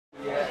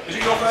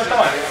first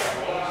time?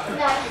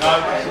 No.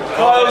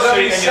 Kyle's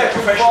only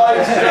second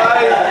fight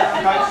today.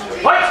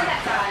 Wait!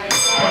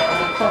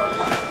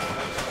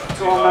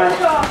 Go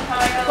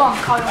on,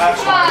 Kyle.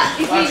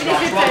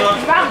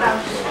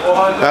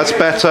 That's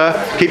better.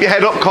 Keep your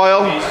head up,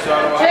 Kyle.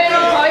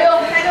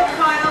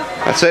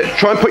 That's it.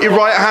 Try and put your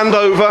right hand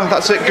over.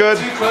 That's it. Good.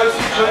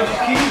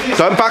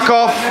 Don't back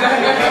off.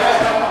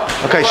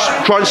 Okay,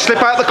 try and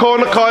slip out the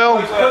corner, Kyle.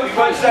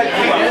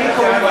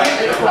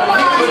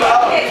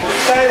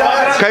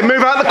 Okay,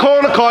 move out the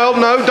corner, Kyle.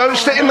 No, don't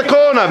sit in the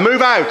corner.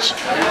 Move out.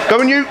 Go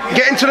and you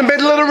get into the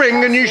middle of the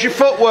ring and use your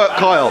footwork,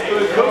 Kyle.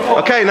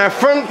 Okay, now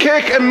front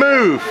kick and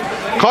move.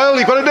 Kyle,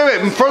 you've got to do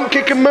it. Front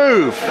kick and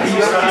move.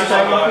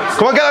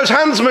 Come on, get those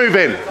hands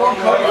moving.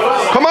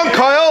 Come on,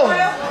 Kyle.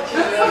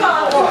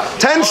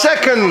 10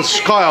 seconds,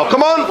 Kyle.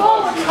 Come on.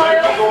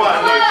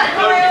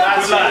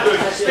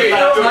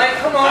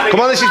 Come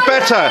on, this is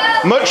better.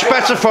 Much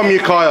better from you,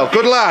 Kyle.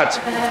 Good lad.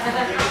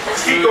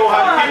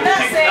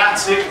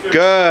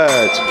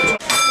 Good.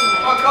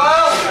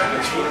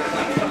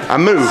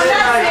 And move.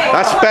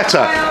 That's better.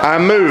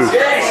 And move.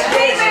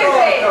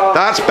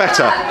 That's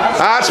better.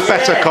 That's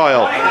better,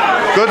 Kyle.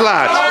 Good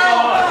lad.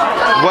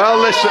 Well,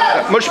 listen.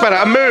 Much better.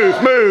 And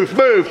move, move,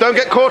 move. Don't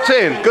get caught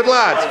in. Good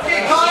lad.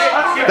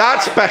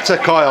 That's better,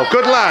 Kyle.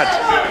 Good lad.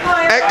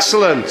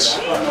 Excellent.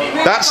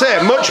 That's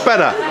it. Much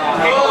better.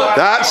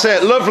 That's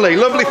it. Lovely,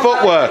 lovely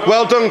footwork.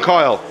 Well done,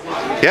 Kyle.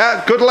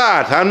 Yeah, good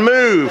lad. And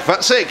move.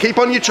 That's it. Keep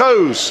on your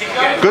toes.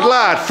 Good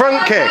lad.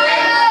 Front kick.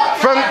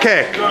 Front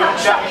kick.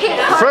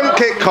 Front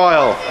kick,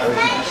 Kyle.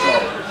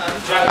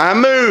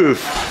 And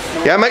move.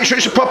 Yeah, make sure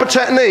it's a proper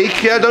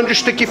technique. Yeah, don't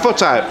just stick your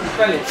foot out.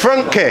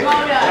 Front kick.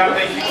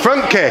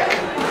 Front kick.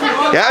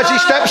 Yeah, as he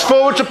steps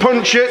forward to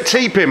punch you,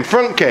 teep him.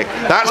 Front kick.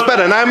 That's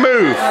better. Now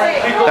move.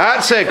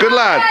 That's it. Good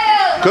lad.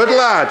 Good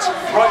lad.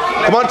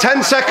 Come on,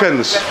 10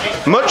 seconds.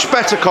 Much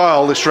better,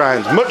 Kyle, this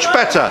round. Much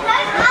better.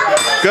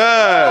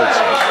 Good.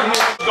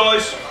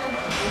 Guys.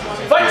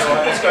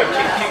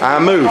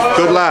 And move.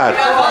 Good lad.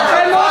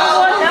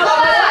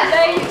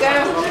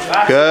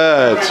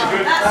 Good.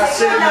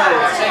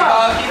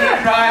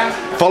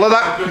 Follow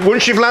that.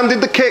 Once you've landed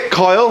the kick,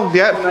 Kyle,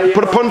 yeah,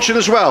 put a punch in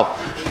as well.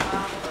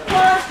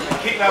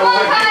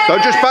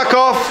 Don't just back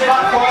off.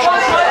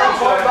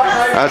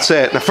 That's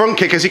it. The front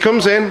kick as he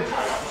comes in.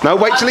 No,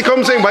 wait till he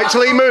comes in. Wait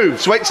till he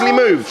moves. Wait till he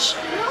moves.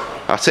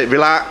 That's it.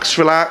 Relax,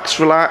 relax,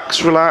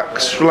 relax,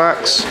 relax,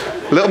 relax.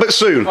 A little bit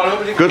soon.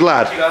 Good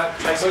lad.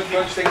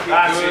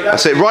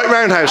 That's it. Right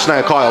roundhouse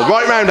now, Kyle.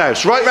 Right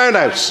roundhouse. Right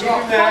roundhouse.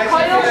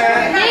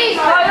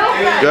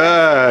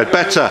 Good.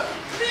 Better.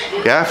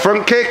 Yeah,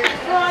 front kick.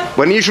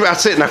 When you usually,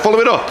 that's it. Now follow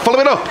it up. Follow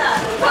it up.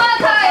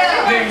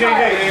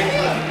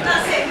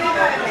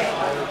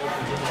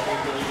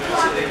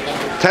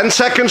 10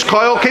 seconds,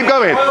 Kyle. Keep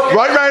going.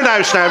 Right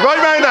roundhouse now. Right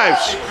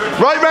roundhouse.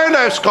 Right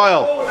roundhouse,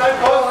 Kyle.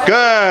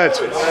 Good.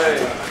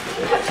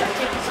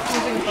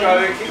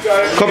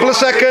 Couple of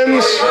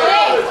seconds.